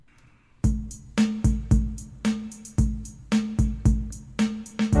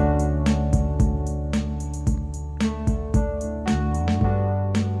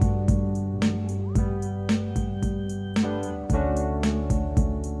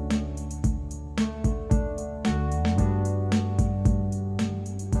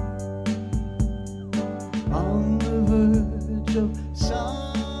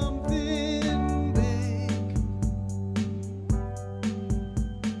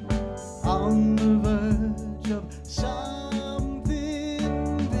on the verge of something big.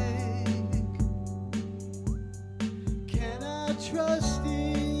 Can I trust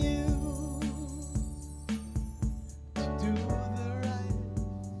in you to do the right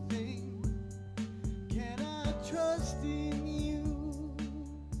thing? Can I trust in you?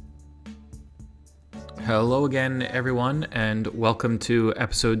 Hello again, everyone, and welcome to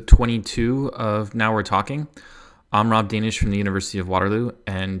episode 22 of Now We're Talking. I'm Rob Danish from the University of Waterloo,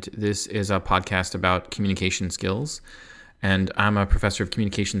 and this is a podcast about communication skills, and I'm a professor of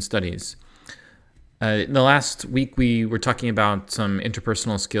communication studies. In the last week, we were talking about some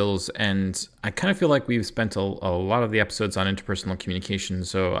interpersonal skills, and I kind of feel like we've spent a lot of the episodes on interpersonal communication,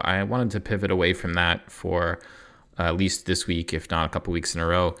 so I wanted to pivot away from that for at least this week, if not a couple weeks in a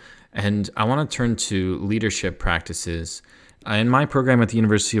row. And I want to turn to leadership practices. In my program at the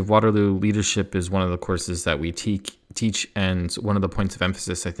University of Waterloo, leadership is one of the courses that we teach, and one of the points of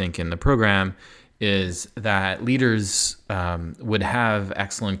emphasis, I think, in the program is that leaders would have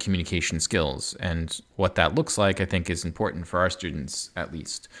excellent communication skills. And what that looks like, I think, is important for our students, at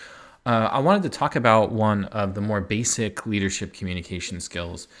least. I wanted to talk about one of the more basic leadership communication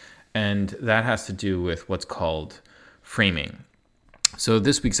skills, and that has to do with what's called framing. So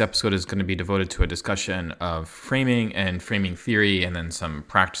this week's episode is going to be devoted to a discussion of framing and framing theory, and then some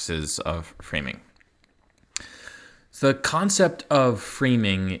practices of framing. So the concept of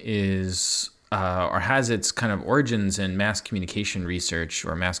framing is, or has its kind of origins in mass communication research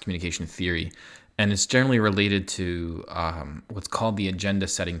or mass communication theory, and it's generally related to what's called the agenda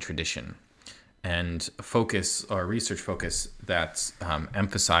setting tradition, and focus or research focus that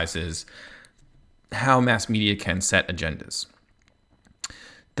emphasizes how mass media can set agendas.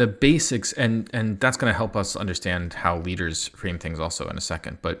 The basics, and that's going to help us understand how leaders frame things also in a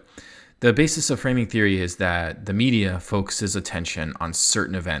second, but the basis of framing theory is that the media focuses attention on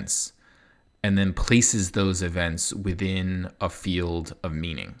certain events and then places those events within a field of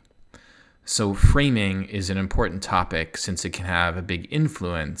meaning. So framing is an important topic since it can have a big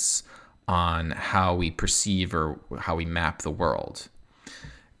influence on how we perceive or how we map the world.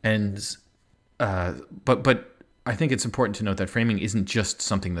 And but I think it's important to note that framing isn't just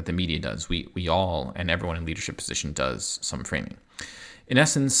something that the media does. We all, and everyone in leadership position, does some framing. In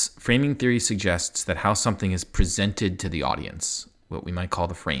essence, framing theory suggests that how something is presented to the audience, what we might call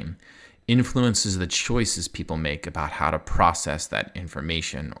the frame, influences the choices people make about how to process that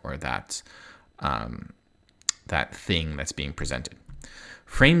information or that thing that's being presented.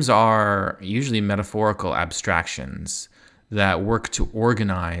 Frames are usually metaphorical abstractions that work to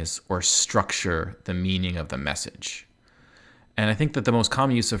organize or structure the meaning of the message. And I think that the most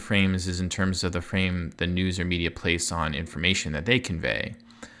common use of frames is in terms of the frame the news or media place on information that they convey.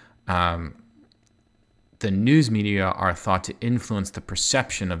 The news media are thought to influence the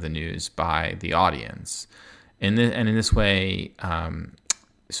perception of the news by the audience. And in this way,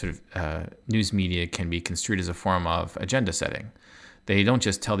 news media can be construed as a form of agenda setting. They don't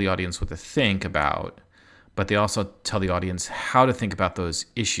just tell the audience what to think about, but they also tell the audience how to think about those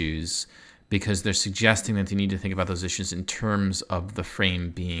issues, because they're suggesting that they need to think about those issues in terms of the frame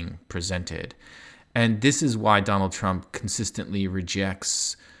being presented. And this is why Donald Trump consistently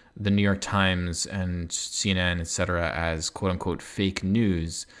rejects the New York Times and CNN, etc., as quote-unquote fake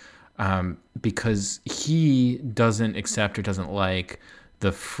news, because he doesn't accept or doesn't like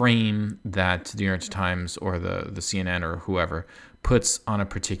the frame that the New York Times or the CNN or whoever puts on a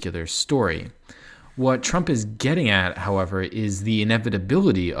particular story. What Trump is getting at, however, is the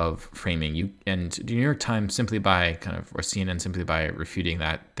inevitability of framing. And the New York Times simply by or CNN simply by refuting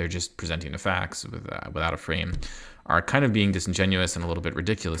that they're just presenting the facts without a frame, are kind of being disingenuous and a little bit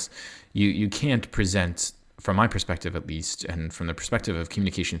ridiculous. You can't present, from my perspective at least, and from the perspective of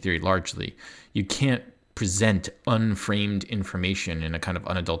communication theory largely, you can't present unframed information in a kind of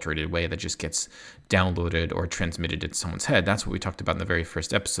unadulterated way that just gets downloaded or transmitted into someone's head. That's what we talked about in the very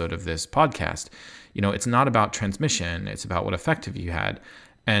first episode of this podcast. It's not about transmission, it's about what effect have you had.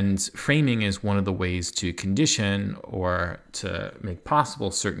 And framing is one of the ways to condition or to make possible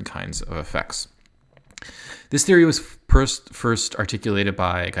certain kinds of effects. This theory was first articulated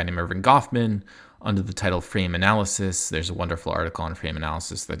by a guy named Erving Goffman under the title Frame Analysis. There's a wonderful article on frame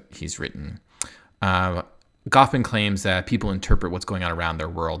analysis that he's written. Goffman claims that people interpret what's going on around their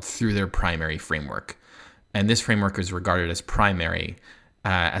world through their primary framework. And this framework is regarded as primary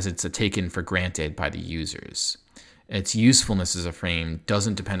as it's taken for granted by the users. Its usefulness as a frame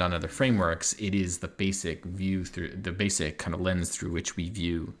doesn't depend on other frameworks. It is the basic view through the basic kind of lens through which we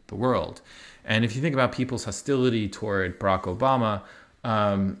view the world. And if you think about people's hostility toward Barack Obama,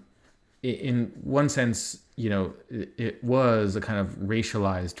 in one sense, it was a kind of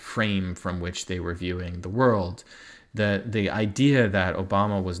racialized frame from which they were viewing the world. The idea that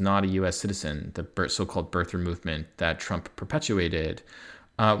Obama was not a U.S. citizen, the so-called birther movement that Trump perpetuated,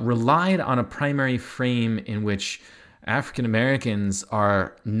 relied on a primary frame in which African Americans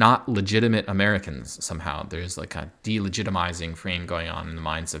are not legitimate Americans somehow. There's like a delegitimizing frame going on in the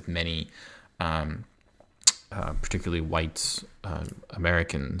minds of many, particularly white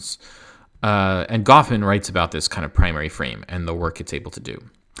Americans. And Goffman writes about this kind of primary frame and the work it's able to do.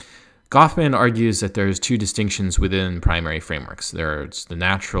 Goffman argues that there's two distinctions within primary frameworks. There's the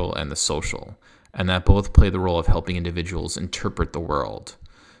natural and the social, and that both play the role of helping individuals interpret the world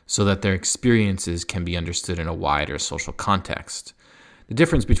so that their experiences can be understood in a wider social context. The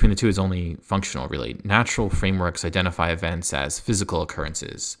difference between the two is only functional, really. Natural frameworks identify events as physical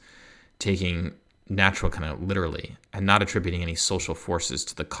occurrences, taking natural kind of literally, and not attributing any social forces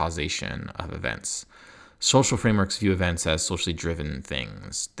to the causation of events. Social frameworks view events as socially driven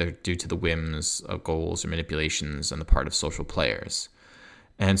things. They're due to the whims of goals or manipulations on the part of social players.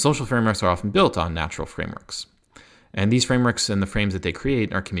 And social frameworks are often built on natural frameworks. And these frameworks and the frames that they create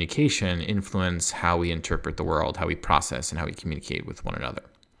in our communication influence how we interpret the world, how we process, and how we communicate with one another.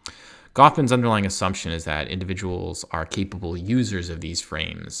 Goffman's underlying assumption is that individuals are capable users of these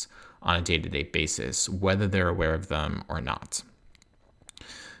frames on a day-to-day basis, whether they're aware of them or not.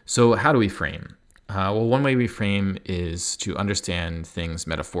 So how do we frame? Well, one way we frame is to understand things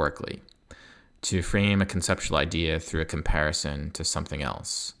metaphorically, to frame a conceptual idea through a comparison to something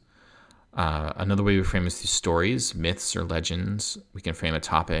else. Another way we frame is through stories, myths, or legends. We can frame a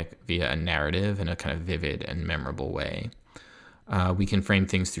topic via a narrative in a kind of vivid and memorable way. We can frame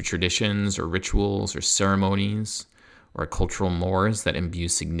things through traditions or rituals or ceremonies or cultural mores that imbue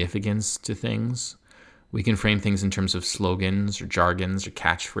significance to things. We can frame things in terms of slogans or jargons or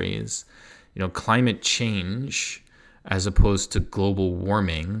catchphrase. Climate change, as opposed to global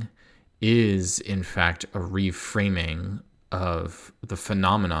warming, is in fact a reframing of the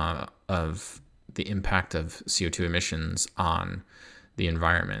phenomena of the impact of CO2 emissions on the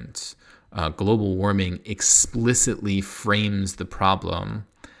environment. Global warming explicitly frames the problem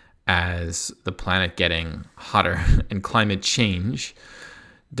as the planet getting hotter, and climate change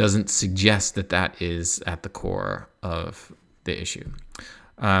doesn't suggest that that is at the core of the issue.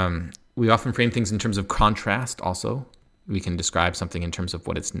 We often frame things in terms of contrast also. We can describe something in terms of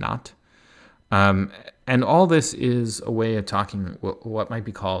what it's not. And all this is a way of talking what might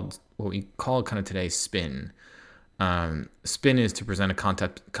be called, what we call kind of today, spin. Spin is to present a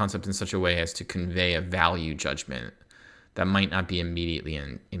concept in such a way as to convey a value judgment that might not be immediately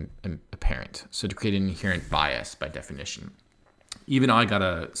apparent. So to create an inherent bias by definition.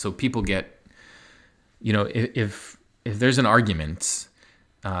 So people get, if there's an argument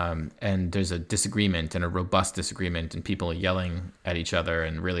and there's a disagreement and a robust disagreement and people are yelling at each other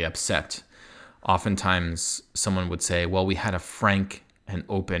and really upset, oftentimes someone would say, well, we had a frank and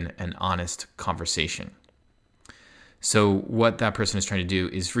open and honest conversation. So what that person is trying to do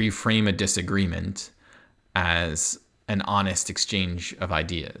is reframe a disagreement as an honest exchange of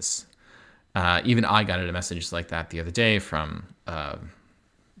ideas. Even I got a message like that the other day from, I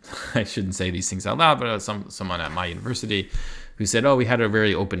shouldn't say these things out loud, but someone at my university who said, we had a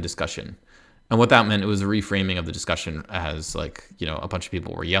very open discussion. And what that meant, it was a reframing of the discussion as a bunch of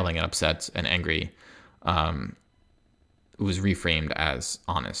people were yelling and upset and angry. It was reframed as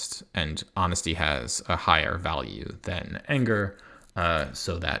honest, and honesty has a higher value than anger,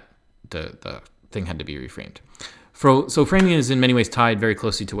 so that the thing had to be reframed. So framing is in many ways tied very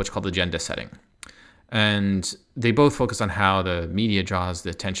closely to what's called agenda setting. And they both focus on how the media draws the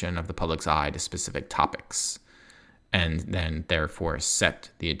attention of the public's eye to specific topics and then therefore set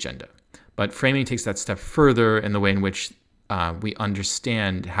the agenda. But framing takes that step further in the way in which we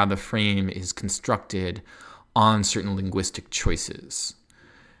understand how the frame is constructed on certain linguistic choices.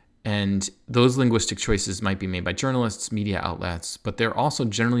 And those linguistic choices might be made by journalists, media outlets, but they're also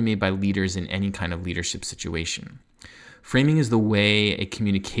generally made by leaders in any kind of leadership situation. Framing is the way a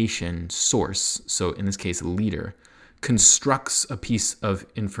communication source, so in this case a leader, constructs a piece of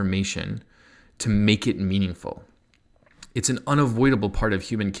information to make it meaningful. It's an unavoidable part of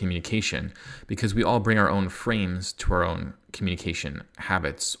human communication because we all bring our own frames to our own communication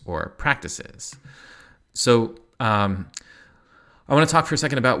habits or practices. So I want to talk for a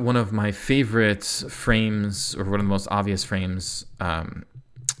second about one of my favorite frames, or one of the most obvious frames,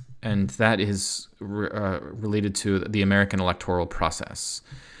 and that is related to the American electoral process.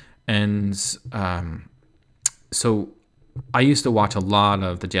 And so I used to watch a lot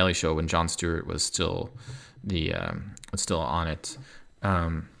of The Daily Show when Jon Stewart was still on it.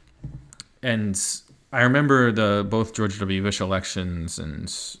 And I remember both George W. Bush elections and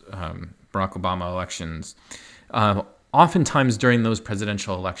Barack Obama elections. Oftentimes during those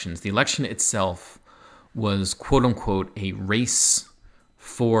presidential elections, the election itself was quote unquote a race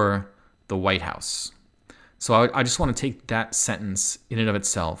for the White House. So I just want to take that sentence in and of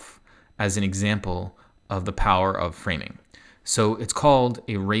itself as an example of the power of framing. So it's called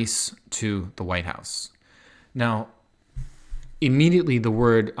a race to the White House. Now, immediately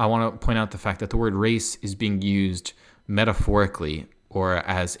I want to point out the fact that the word race is being used metaphorically or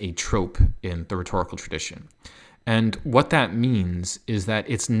as a trope in the rhetorical tradition. And what that means is that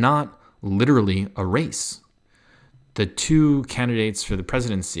it's not literally a race. The two candidates for the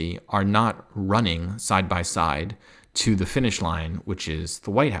presidency are not running side by side to the finish line, which is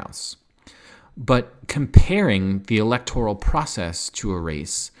the White House. But comparing the electoral process to a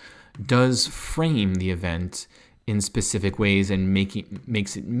race does frame the event in specific ways and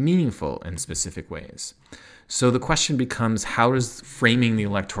makes it meaningful in specific ways. So the question becomes, how does framing the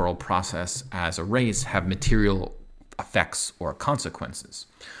electoral process as a race have material effects or consequences?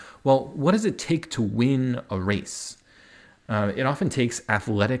 Well, what does it take to win a race? It often takes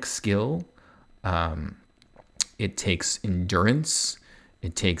athletic skill. It takes endurance.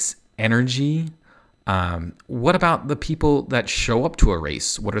 It takes energy. What about the people that show up to a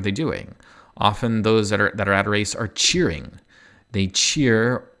race? What are they doing? Often those that are at a race are cheering. They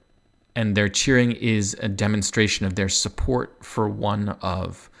cheer, and their cheering is a demonstration of their support for one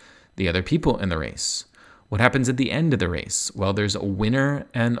of the other people in the race. What happens at the end of the race? Well, there's a winner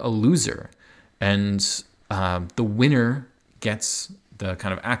and a loser. And the winner gets the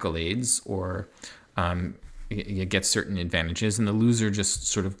kind of accolades or it gets certain advantages, and the loser just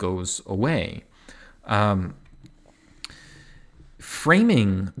sort of goes away.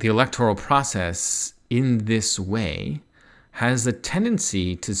 Framing the electoral process in this way has a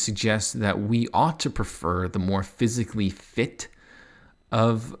tendency to suggest that we ought to prefer the more physically fit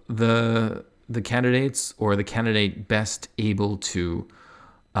of the candidates, or the candidate best able to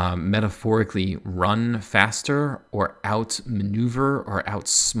metaphorically run faster or outmaneuver or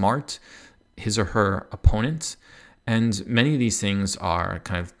outsmart his or her opponent. And many of these things are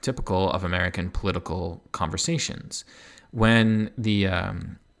kind of typical of American political conversations. When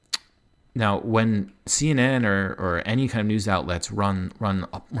when CNN or any kind of news outlets runs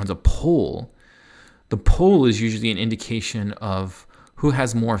a poll, the poll is usually an indication of who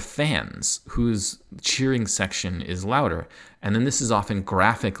has more fans, whose cheering section is louder. And then this is often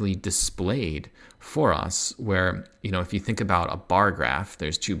graphically displayed for us, where, if you think about a bar graph,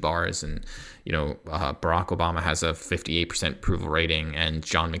 there's two bars, and, Barack Obama has a 58% approval rating and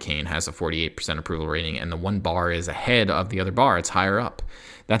John McCain has a 48% approval rating, and the one bar is ahead of the other bar. It's higher up.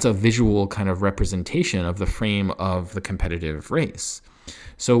 That's a visual kind of representation of the frame of the competitive race.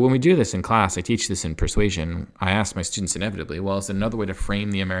 So when we do this in class, I teach this in Persuasion, I ask my students inevitably, well, is there another way to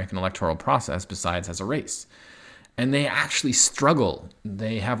frame the American electoral process besides as a race? And they actually struggle.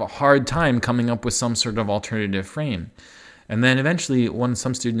 They have a hard time coming up with some sort of alternative frame. And then eventually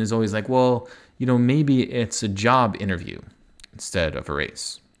some student is always like, well, maybe it's a job interview instead of a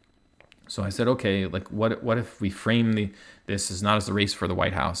race. So I said, okay, what if we frame this as not as a race for the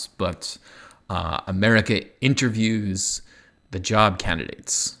White House, but America interviews the job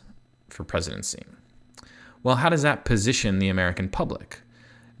candidates for presidency? Well, how does that position the American public?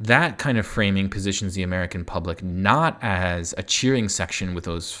 That kind of framing positions the American public not as a cheering section with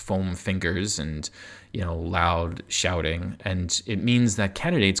those foam fingers and, loud shouting. And it means that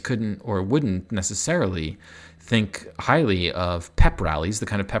candidates couldn't or wouldn't necessarily think highly of pep rallies, the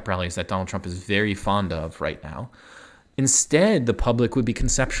kind of pep rallies that Donald Trump is very fond of right now. Instead, the public would be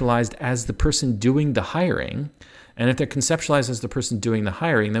conceptualized as the person doing the hiring. And if they're conceptualized as the person doing the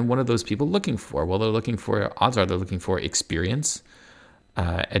hiring, then what are those people looking for? Well, odds are they're looking for experience,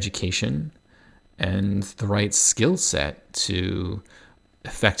 education, and the right skill set to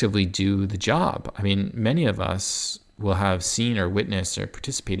effectively do the job. I mean, many of us will have seen or witnessed or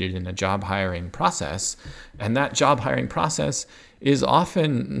participated in a job hiring process, and that job hiring process is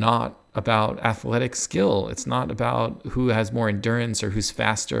often not about athletic skill. It's not about who has more endurance or who's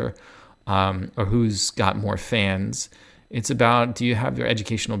faster, or who's got more fans. It's about, do you have your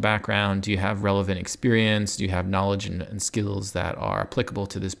educational background? Do you have relevant experience? Do you have knowledge and skills that are applicable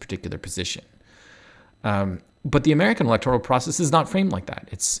to this particular position? But the American electoral process is not framed like that.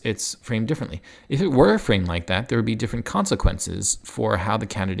 It's framed differently. If it were framed like that, there would be different consequences for how the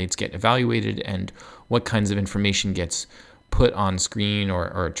candidates get evaluated and what kinds of information gets put on screen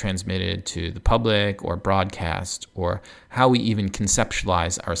or transmitted to the public or broadcast, or how we even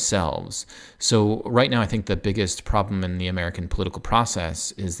conceptualize ourselves. So right now, I think the biggest problem in the American political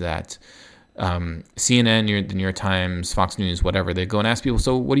process is that CNN, the New York Times, Fox News, whatever. They go and ask people,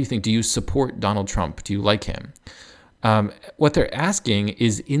 so what do you think? Do you support Donald Trump? Do you like him? What they're asking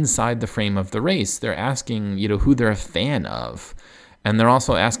is inside the frame of the race. They're asking, who they're a fan of. And they're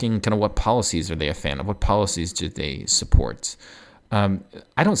also asking kind of what policies are they a fan of? What policies do they support? I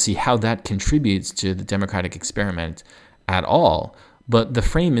don't see how that contributes to the democratic experiment at all. But the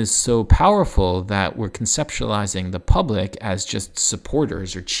frame is so powerful that we're conceptualizing the public as just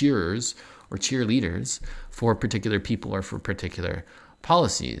supporters or cheerers or cheerleaders for particular people or for particular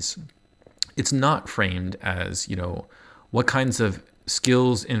policies. It's not framed as, what kinds of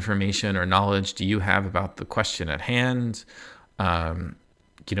skills, information, or knowledge do you have about the question at hand?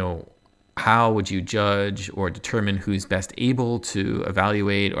 How would you judge or determine who's best able to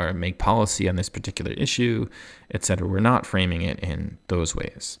evaluate or make policy on this particular issue, et cetera? We're not framing it in those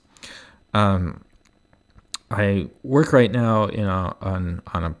ways. I work right now on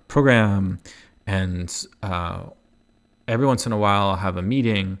a program, and every once in a while I'll have a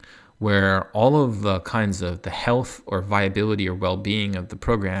meeting where all of the kinds of the health or viability or well-being of the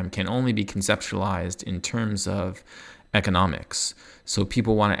program can only be conceptualized in terms of economics. So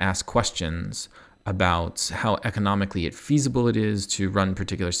people want to ask questions about how economically feasible it is to run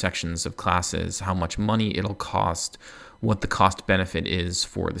particular sections of classes, how much money it'll cost, what the cost benefit is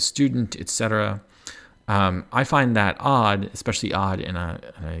for the student, etc. I find that odd, especially odd in a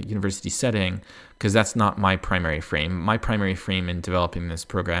university setting, because that's not my primary frame. My primary frame in developing this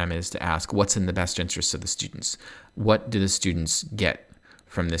program is to ask what's in the best interest of the students. What do the students get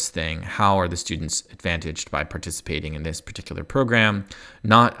from this thing? How are the students advantaged by participating in this particular program?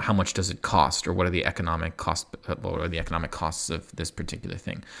 Not how much does it cost, or what are the economic costs of this particular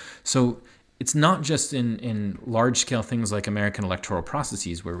thing. So it's not just in large-scale things like American electoral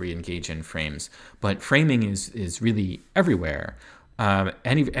processes where we engage in frames, but framing is really everywhere.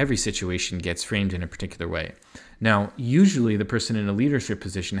 Every situation gets framed in a particular way. Now, usually the person in a leadership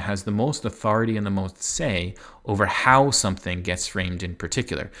position has the most authority and the most say over how something gets framed in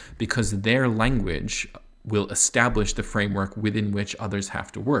particular, because their language will establish the framework within which others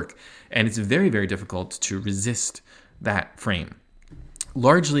have to work. And it's very, very difficult to resist that frame.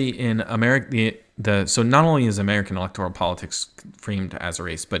 Largely in America, so not only is American electoral politics framed as a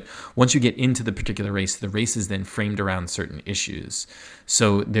race, but once you get into the particular race, the race is then framed around certain issues.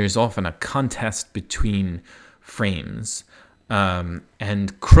 So there's often a contest between frames.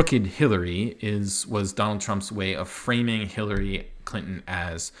 And Crooked Hillary was Donald Trump's way of framing Hillary Clinton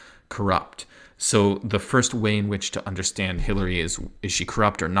as corrupt. So the first way in which to understand Hillary is she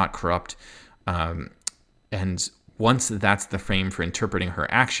corrupt or not corrupt? And once that's the frame for interpreting her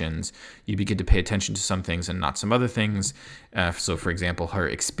actions, you begin to pay attention to some things and not some other things. So, for example, her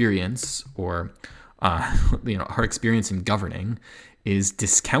experience or her experience in governing is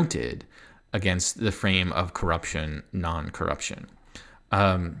discounted against the frame of corruption, non-corruption.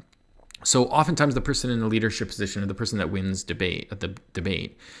 So oftentimes the person in a leadership position, or the person that wins the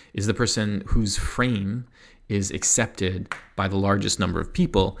debate, is the person whose frame is accepted by the largest number of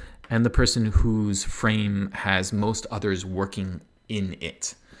people, and the person whose frame has most others working in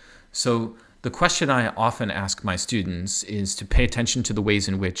it. So the question I often ask my students is to pay attention to the ways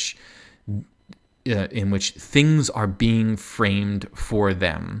in which things are being framed for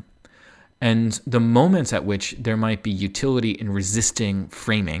them, and the moments at which there might be utility in resisting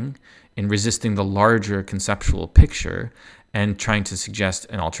framing, in resisting the larger conceptual picture, and trying to suggest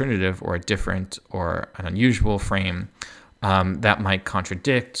an alternative or a different or an unusual frame that might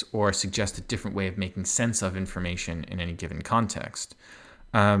contradict or suggest a different way of making sense of information in any given context.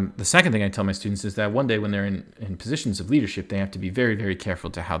 The second thing I tell my students is that one day when they're in positions of leadership, they have to be very, very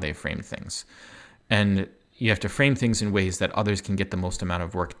careful to how they frame things. And you have to frame things in ways that others can get the most amount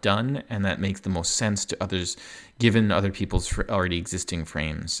of work done, and that makes the most sense to others, given other people's already existing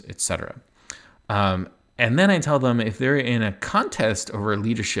frames, etc. And then I tell them, if they're in a contest over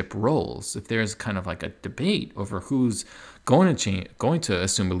leadership roles, if there's kind of like a debate over who's going to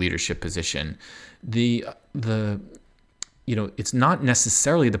assume a leadership position, it's not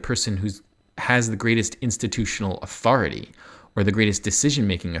necessarily the person who has the greatest institutional authority or the greatest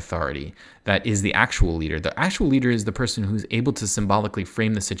decision-making authority that is the actual leader. The actual leader is the person who's able to symbolically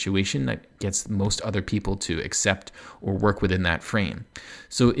frame the situation that gets most other people to accept or work within that frame.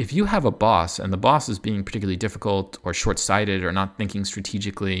 So if you have a boss and the boss is being particularly difficult or short-sighted or not thinking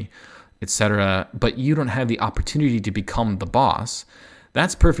strategically, etc., but you don't have the opportunity to become the boss,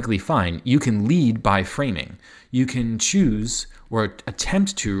 That's perfectly fine. You can lead by framing. You can choose or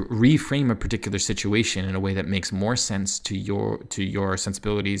attempt to reframe a particular situation in a way that makes more sense to your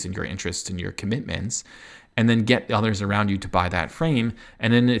sensibilities and your interests and your commitments, and then get others around you to buy that frame.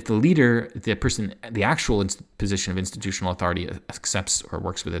 And then if the leader, the person, the actual position of institutional authority accepts or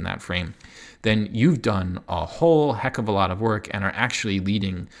works within that frame, then you've done a whole heck of a lot of work and are actually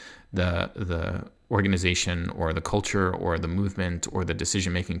leading the organization or the culture or the movement or the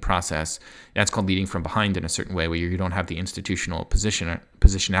decision-making process. That's called leading from behind in a certain way, where you don't have the institutional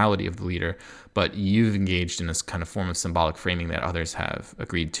positionality of the leader, but you've engaged in this kind of form of symbolic framing that others have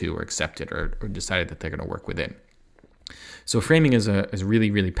agreed to or accepted or decided that they're going to work within. So framing is a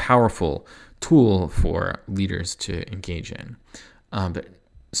really, really powerful tool for leaders to engage in.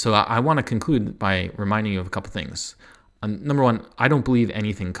 So I want to conclude by reminding you of a couple things. Number one, I don't believe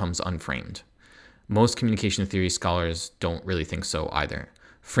anything comes unframed. Most communication theory scholars don't really think so either.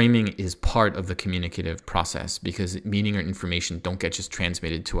 Framing is part of the communicative process because meaning or information don't get just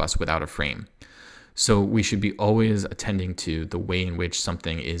transmitted to us without a frame. So we should be always attending to the way in which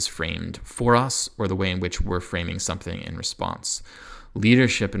something is framed for us or the way in which we're framing something in response.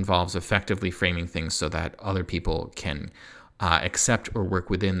 Leadership involves effectively framing things so that other people can accept or work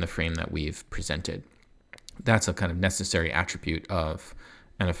within the frame that we've presented. That's a kind of necessary attribute of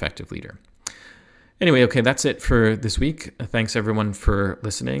an effective leader. Anyway, okay, that's it for this week. Thanks everyone for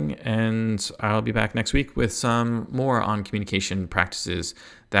listening, and I'll be back next week with some more on communication practices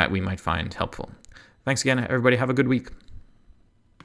that we might find helpful. Thanks again, everybody. Have a good week.